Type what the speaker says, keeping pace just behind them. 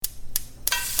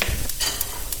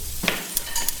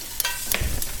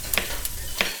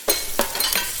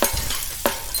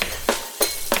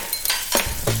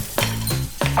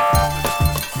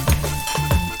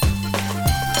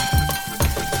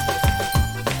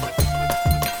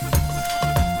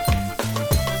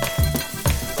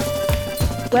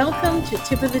Welcome to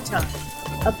Tip of the Tongue,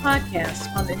 a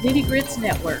podcast on the Nitty Grits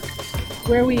Network,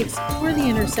 where we explore the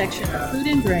intersection of food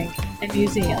and drink and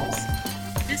museums.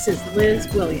 This is Liz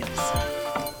Williams.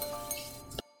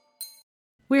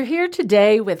 We're here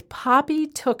today with Poppy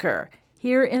Tooker,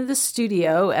 here in the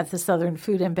studio at the Southern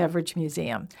Food and Beverage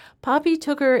Museum. Poppy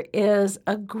Tooker is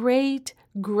a great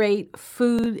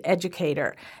food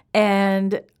educator.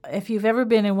 And if you've ever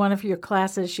been in one of your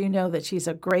classes, you know that she's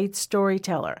a great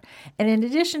storyteller. And in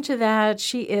addition to that,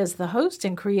 she is the host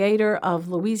and creator of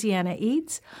Louisiana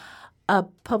Eats, a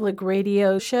public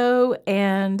radio show,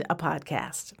 and a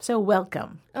podcast. So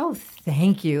welcome. Oh,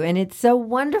 thank you. And it's so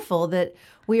wonderful that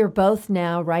we are both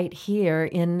now right here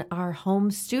in our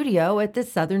home studio at the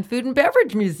Southern Food and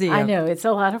Beverage Museum. I know. It's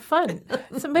a lot of fun.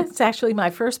 It's actually my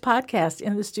first podcast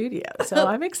in the studio, so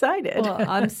I'm excited. Well,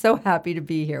 I'm so happy to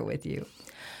be here with you.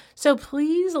 So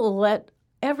please let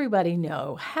everybody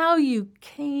know how you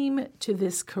came to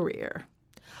this career.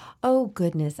 Oh,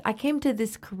 goodness. I came to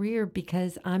this career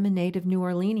because I'm a native New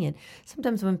Orleanian.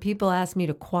 Sometimes when people ask me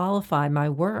to qualify my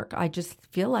work, I just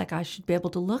feel like I should be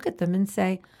able to look at them and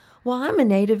say, well, I'm a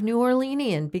native New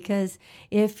Orleanian, because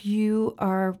if you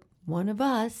are one of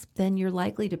us, then you're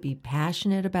likely to be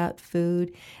passionate about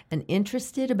food and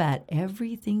interested about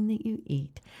everything that you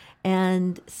eat.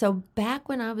 And so back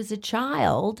when I was a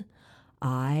child,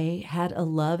 I had a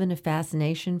love and a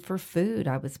fascination for food.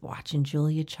 I was watching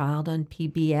Julia Child on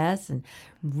PBS and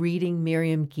reading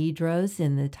Miriam Guidros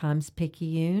in the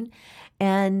Times-Picayune,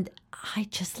 and I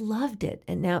just loved it.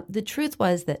 And now the truth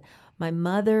was that my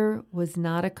mother was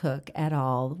not a cook at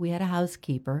all. We had a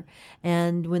housekeeper,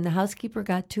 and when the housekeeper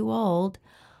got too old,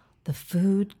 the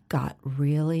food got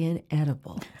really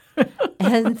inedible.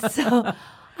 And so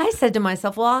I said to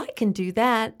myself, well, I can do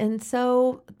that. And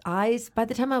so by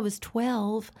the time I was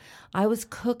 12, I was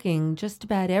cooking just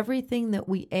about everything that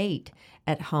we ate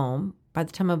at home. By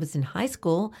the time I was in high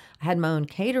school, I had my own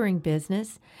catering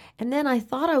business. And then I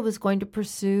thought I was going to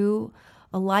pursue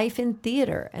a life in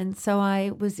theater. And so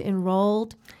I was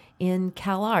enrolled in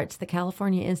CalArts, the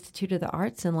California Institute of the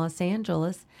Arts in Los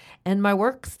Angeles. And my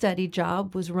work study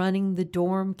job was running the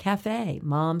dorm cafe,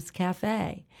 Mom's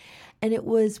Cafe. And it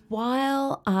was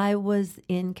while I was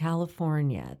in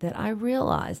California that I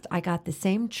realized I got the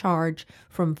same charge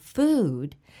from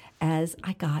food as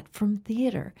I got from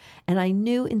theater. And I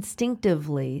knew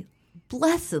instinctively,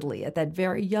 blessedly at that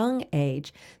very young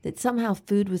age, that somehow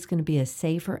food was going to be a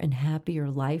safer and happier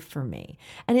life for me.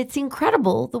 And it's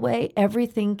incredible the way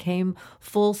everything came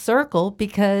full circle,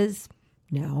 because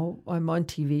now I'm on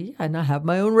TV and I have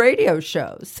my own radio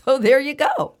show. So there you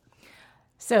go.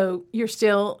 So you're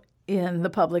still in the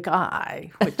public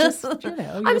eye, which is,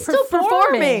 I'm still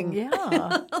performing.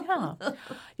 Yeah.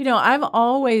 I've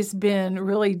always been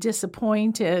really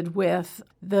disappointed with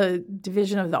the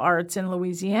Division of the Arts in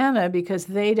Louisiana, because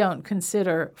they don't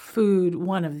consider food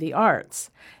one of the arts.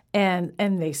 And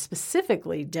they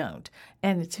specifically don't.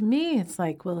 And to me, it's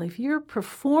like, well, if you're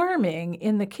performing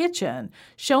in the kitchen,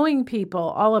 showing people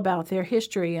all about their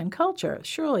history and culture,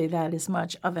 surely that is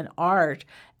much of an art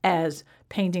as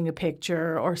painting a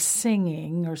picture or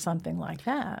singing or something like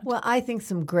that. Well, I think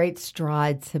some great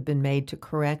strides have been made to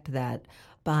correct that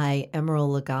by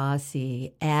Emeril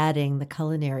Lagasse adding the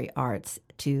culinary arts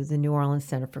to the New Orleans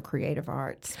Center for Creative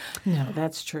Arts. No,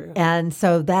 that's true. And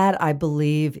so that, I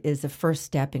believe, is the first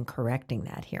step in correcting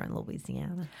that here in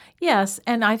Louisiana. Yes,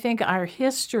 and I think our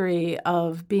history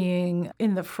of being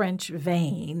in the French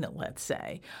vein, let's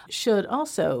say, should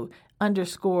also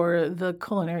underscore the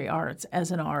culinary arts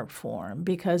as an art form,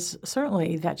 because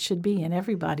certainly that should be in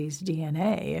everybody's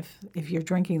DNA if you're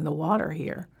drinking the water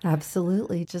here.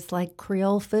 Absolutely. Just like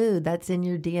Creole food, that's in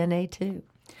your DNA too.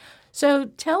 So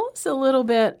tell us a little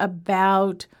bit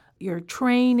about your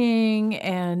training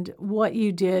and what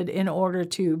you did in order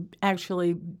to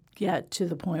actually get to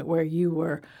the point where you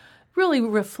were really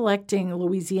reflecting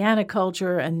Louisiana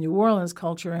culture and New Orleans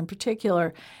culture in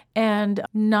particular, and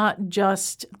not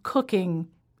just cooking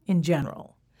in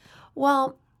general.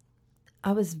 Well,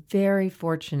 I was very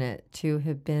fortunate to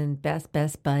have been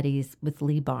best buddies with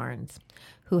Lee Barnes,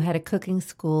 who had a cooking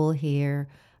school here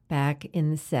back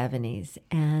in the 70s.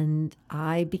 And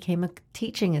I became a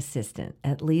teaching assistant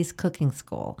at Lee's cooking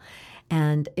school.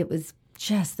 And it was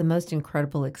just the most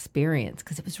incredible experience,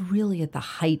 because it was really at the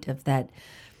height of that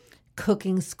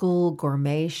cooking school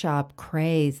gourmet shop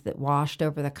craze that washed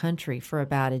over the country for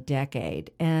about a decade.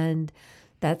 And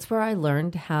that's where I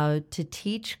learned how to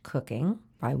teach cooking,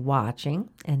 by watching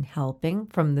and helping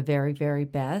from the very, very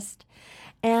best.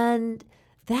 And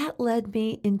that led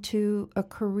me into a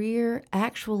career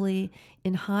actually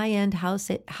in high-end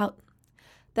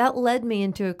that led me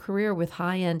into a career with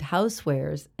high-end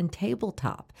housewares and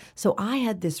tabletop. So I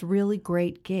had this really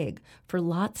great gig for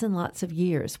lots and lots of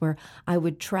years where I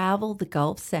would travel the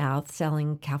Gulf South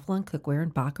selling Calphalon cookware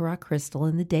and Baccarat crystal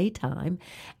in the daytime.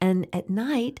 And at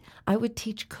night, I would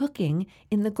teach cooking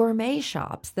in the gourmet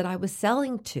shops that I was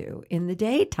selling to in the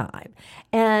daytime.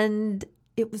 And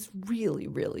it was really,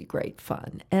 really great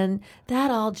fun. And that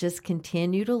all just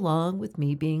continued along with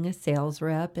me being a sales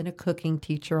rep and a cooking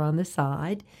teacher on the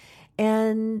side.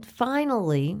 And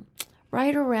finally,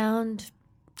 right around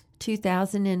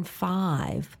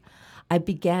 2005, I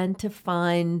began to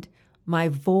find my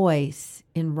voice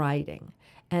in writing.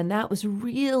 And that was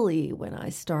really when I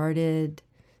started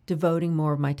devoting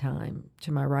more of my time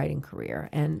to my writing career.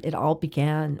 And it all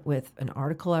began with an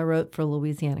article I wrote for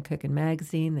Louisiana Cooking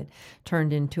Magazine that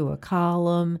turned into a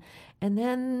column. And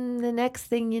then the next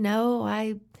thing you know,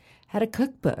 I had a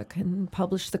cookbook and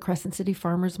published the Crescent City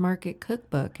Farmers Market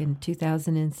Cookbook in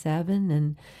 2007.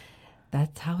 And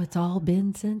that's how it's all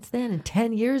been since then. And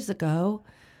 10 years ago,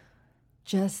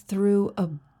 just through a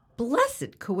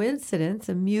blessed coincidence,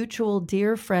 a mutual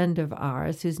dear friend of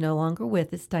ours who's no longer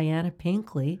with us, Diana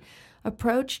Pinkley,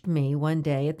 approached me one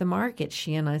day at the market.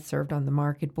 She and I served on the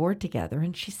market board together,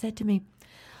 and she said to me,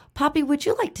 "Poppy, would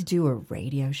you like to do a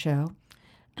radio show?"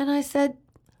 And I said,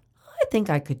 "I think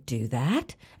I could do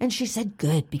that." And she said,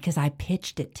 "Good, because I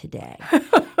pitched it today."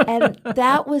 And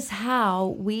that was how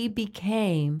we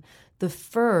became the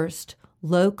first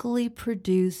locally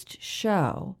produced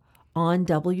show on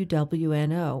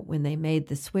WWNO when they made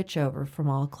the switch over from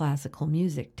all classical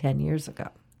music 10 years ago.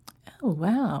 Oh,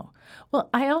 wow. Well,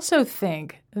 I also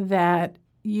think that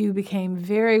you became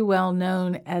very well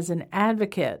known as an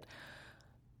advocate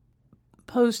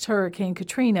post-Hurricane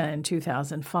Katrina in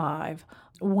 2005,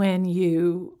 when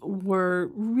you were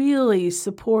really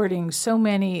supporting so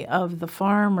many of the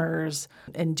farmers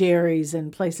and dairies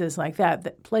and places like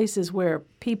that places where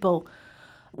people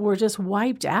were just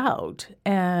wiped out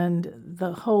and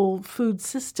the whole food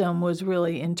system was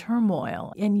really in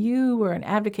turmoil. And you were an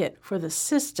advocate for the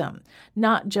system,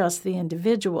 not just the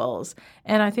individuals.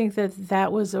 And I think that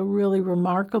that was a really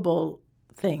remarkable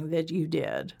thing that you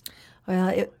did.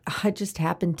 Well, I just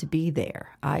happened to be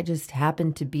there. I just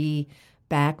happened to be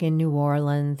back in New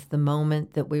Orleans the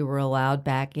moment that we were allowed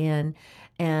back in.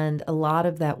 And a lot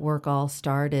of that work all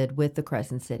started with the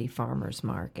Crescent City Farmers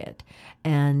Market.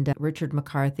 And Richard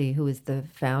McCarthy, who was the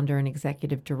founder and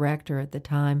executive director at the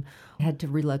time, had to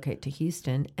relocate to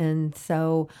Houston. And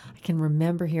so I can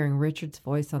remember hearing Richard's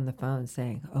voice on the phone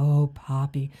saying, "Oh,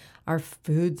 Poppy, our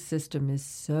food system is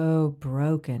so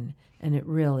broken." And it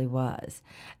really was.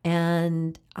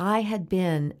 And I had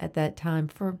been at that time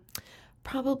for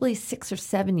probably 6 or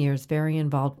 7 years very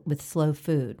involved with Slow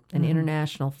Food, an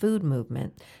international food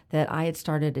movement that I had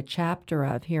started a chapter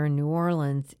of here in New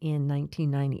Orleans in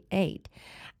 1998.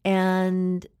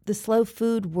 And the slow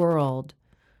food world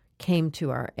came to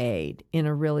our aid in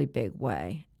a really big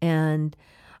way. And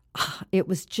it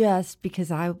was just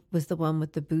because I was the one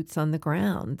with the boots on the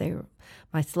ground.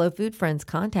 My slow food friends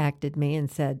contacted me and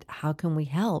said, "How can we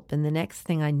help?" And the next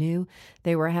thing I knew,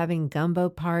 they were having gumbo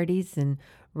parties and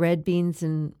red beans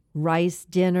and rice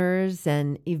dinners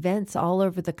and events all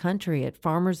over the country at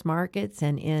farmers markets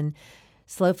and in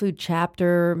slow food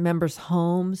chapter members'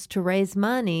 homes to raise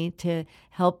money to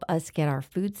help us get our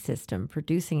food system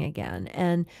producing again.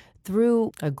 And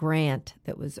through a grant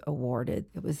that was awarded,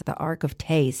 it was the Arc of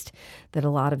Taste that a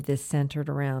lot of this centered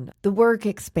around. The work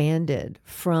expanded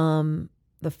from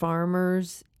the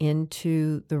farmers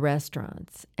into the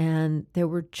restaurants, and there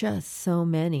were just so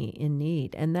many in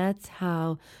need. And that's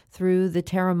how, through the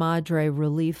Terra Madre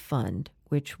Relief Fund,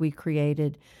 which we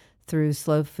created through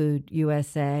Slow Food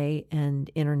USA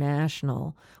and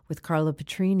International with Carla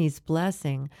Petrini's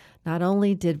blessing, not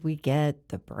only did we get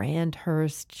the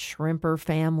Brandhurst Shrimper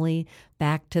family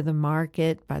back to the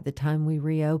market by the time we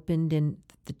reopened in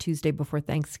the Tuesday before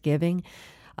Thanksgiving,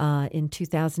 in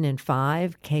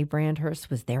 2005, Kay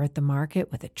Brandhurst was there at the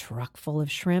market with a truck full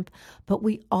of shrimp, but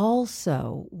we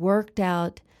also worked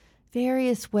out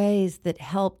various ways that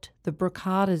helped the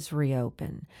Brocattas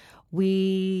reopen.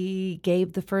 We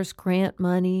gave the first grant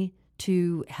money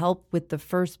to help with the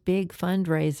first big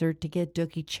fundraiser to get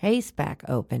Dooky Chase back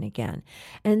open again.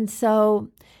 And so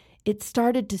it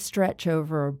started to stretch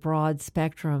over a broad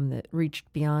spectrum that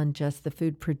reached beyond just the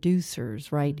food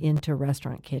producers right into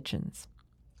restaurant kitchens.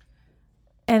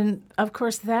 And, of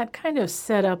course, that kind of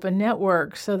set up a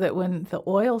network so that when the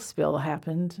oil spill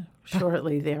happened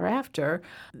shortly thereafter,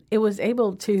 it was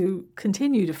able to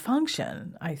continue to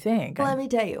function, I think. Let me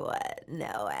tell you what.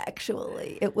 No,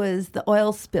 actually, it was the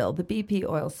oil spill. The BP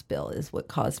oil spill is what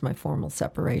caused my formal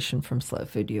separation from Slow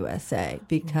Food USA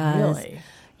because, Really?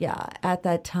 yeah, at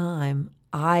that time,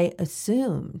 I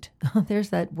assumed, there's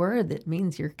that word that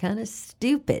means you're kind of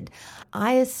stupid.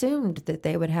 I assumed that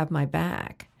they would have my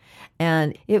back.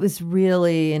 And it was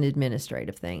really an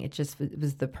administrative thing. It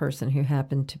was the person who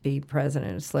happened to be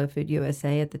president of Slow Food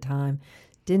USA at the time,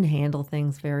 didn't handle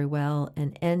things very well,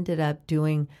 and ended up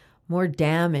doing more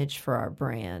damage for our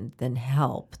brand than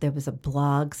help. There was a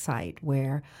blog site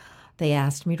where they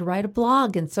asked me to write a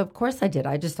blog, and so of course I did.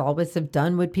 I just always have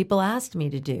done what people asked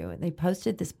me to do. And they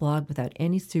posted this blog without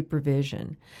any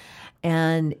supervision.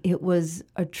 And it was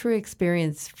a true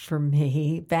experience for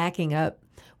me, backing up.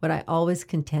 What I always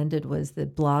contended was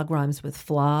that blog rhymes with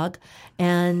flog.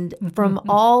 And from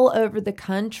all over the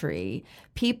country,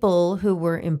 people who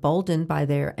were emboldened by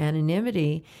their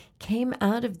anonymity came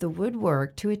out of the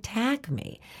woodwork to attack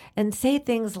me and say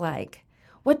things like,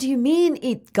 "What do you mean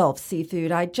eat Gulf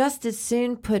seafood? I'd just as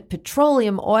soon put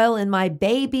petroleum oil in my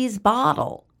baby's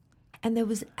bottle." And there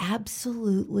was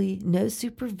absolutely no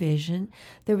supervision.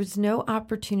 There was no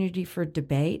opportunity for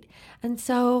debate. And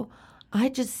so I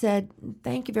just said,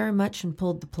 thank you very much, and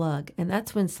pulled the plug. And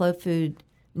that's when Slow Food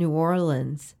New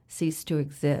Orleans ceased to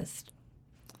exist.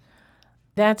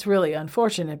 That's really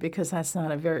unfortunate because that's not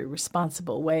a very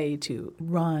responsible way to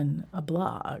run a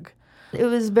blog. It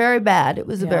was very bad. It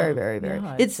was Yeah. very, very, very.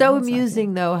 Yeah, It's so sounds like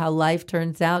amusing, though, how life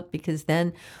turns out, because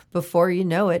then, before you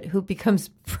know it, who becomes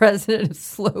president of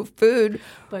Slow Food?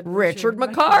 But Richard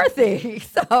McCarthy.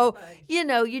 So,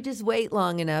 you just wait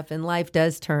long enough and life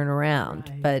does turn around.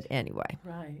 Right. But anyway.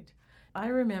 Right. I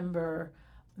remember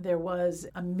there was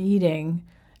a meeting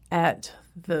at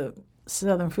the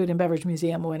Southern Food and Beverage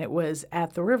Museum when it was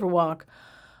at the Riverwalk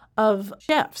of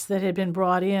chefs that had been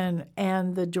brought in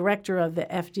and the director of the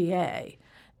FDA.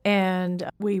 And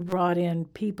we brought in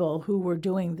people who were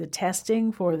doing the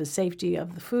testing for the safety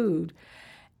of the food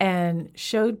and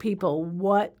showed people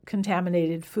what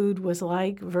contaminated food was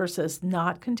like versus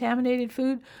not contaminated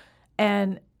food.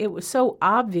 And it was so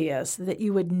obvious that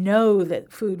you would know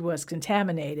that food was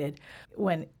contaminated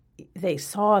when they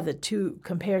saw the two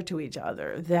compared to each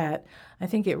other, that I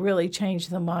think it really changed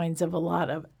the minds of a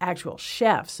lot of actual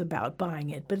chefs about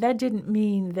buying it. But that didn't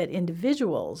mean that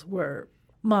individuals were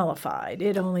mollified.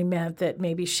 It only meant that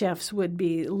maybe chefs would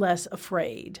be less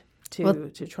afraid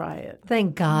to try it.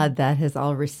 Thank God that has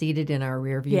all receded in our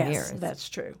rearview mirrors. Yes, that's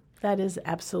true. That is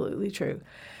absolutely true.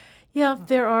 Yeah,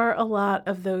 there are a lot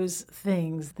of those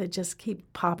things that just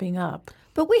keep popping up.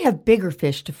 But we have bigger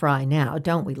fish to fry now,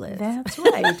 don't we, Liz? That's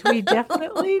right. We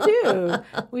definitely do.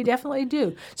 We definitely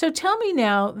do. So tell me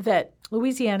now that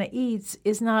Louisiana Eats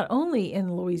is not only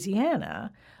in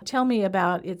Louisiana. Tell me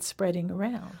about its spreading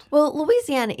around. Well,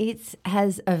 Louisiana Eats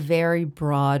has a very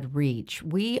broad reach.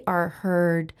 We are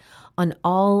heard on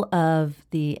all of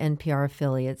the NPR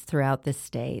affiliates throughout the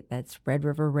state. That's Red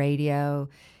River Radio,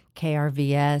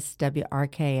 KRVS,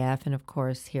 WRKF, and of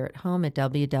course here at home at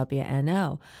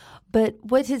WWNO. But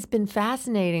what has been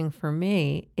fascinating for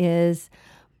me is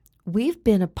we've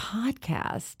been a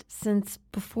podcast since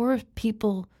before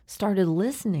people started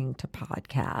listening to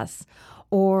podcasts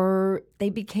or they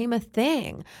became a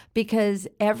thing, because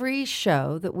every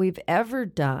show that we've ever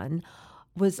done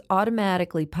was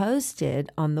automatically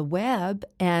posted on the web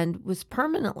and was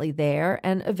permanently there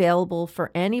and available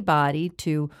for anybody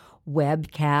to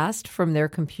webcast from their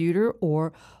computer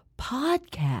or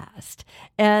podcast.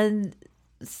 And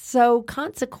so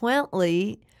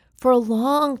consequently, for a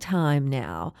long time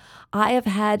now, I have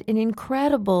had an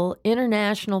incredible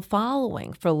international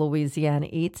following for Louisiana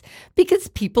Eats because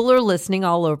people are listening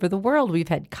all over the world. We've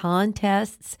had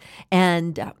contests,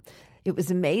 and it was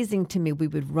amazing to me. We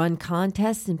would run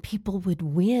contests and people would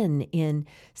win in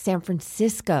San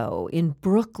Francisco, in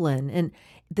Brooklyn, and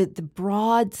the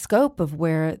broad scope of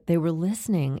where they were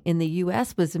listening in the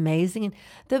U.S. was amazing. And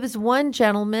there was one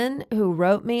gentleman who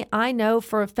wrote me, I know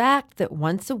for a fact that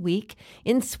once a week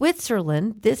in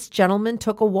Switzerland, this gentleman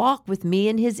took a walk with me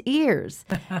in his ears.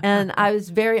 And I was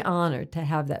very honored to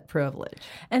have that privilege.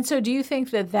 And so do you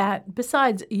think that,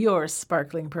 besides your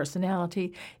sparkling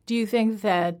personality, do you think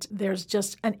that there's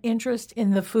just an interest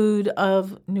in the food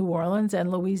of New Orleans and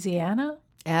Louisiana?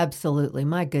 Absolutely.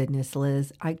 My goodness,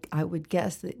 Liz, I would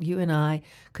guess that you and I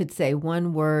could say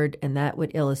one word and that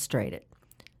would illustrate it.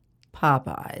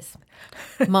 Popeyes.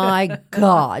 My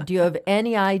God, do you have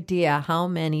any idea how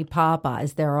many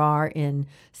Popeyes there are in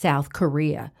South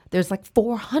Korea? There's like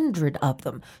 400 of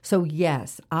them. So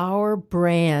yes, our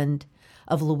brand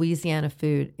of Louisiana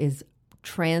food is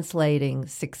translating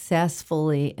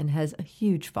successfully and has a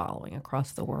huge following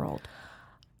across the world.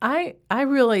 I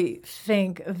really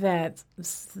think that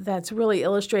that's really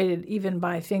illustrated even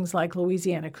by things like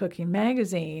Louisiana Cooking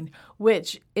Magazine,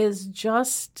 which is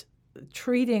just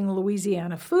treating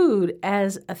Louisiana food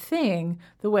as a thing,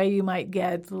 the way you might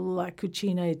get La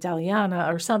Cucina Italiana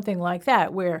or something like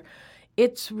that, where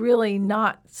it's really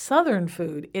not Southern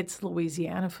food, it's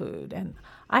Louisiana food. And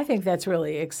I think that's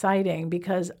really exciting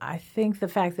because I think the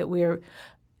fact that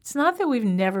it's not that we've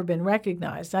never been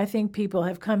recognized. I think people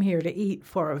have come here to eat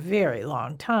for a very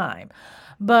long time.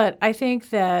 But I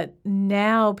think that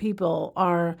now people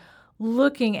are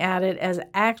looking at it as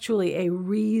actually a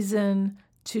reason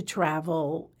to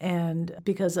travel, and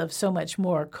because of so much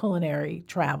more culinary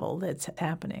travel that's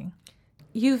happening.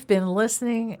 You've been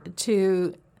listening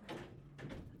to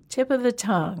Tip of the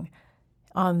Tongue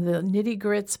on the Nitty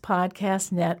Grits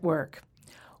Podcast Network.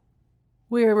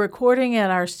 We're recording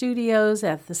at our studios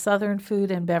at the Southern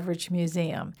Food and Beverage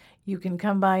Museum. You can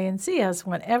come by and see us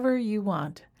whenever you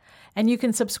want. And you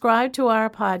can subscribe to our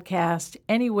podcast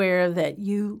anywhere that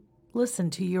you listen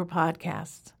to your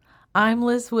podcasts. I'm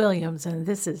Liz Williams, and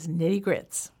this is Nitty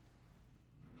Grits.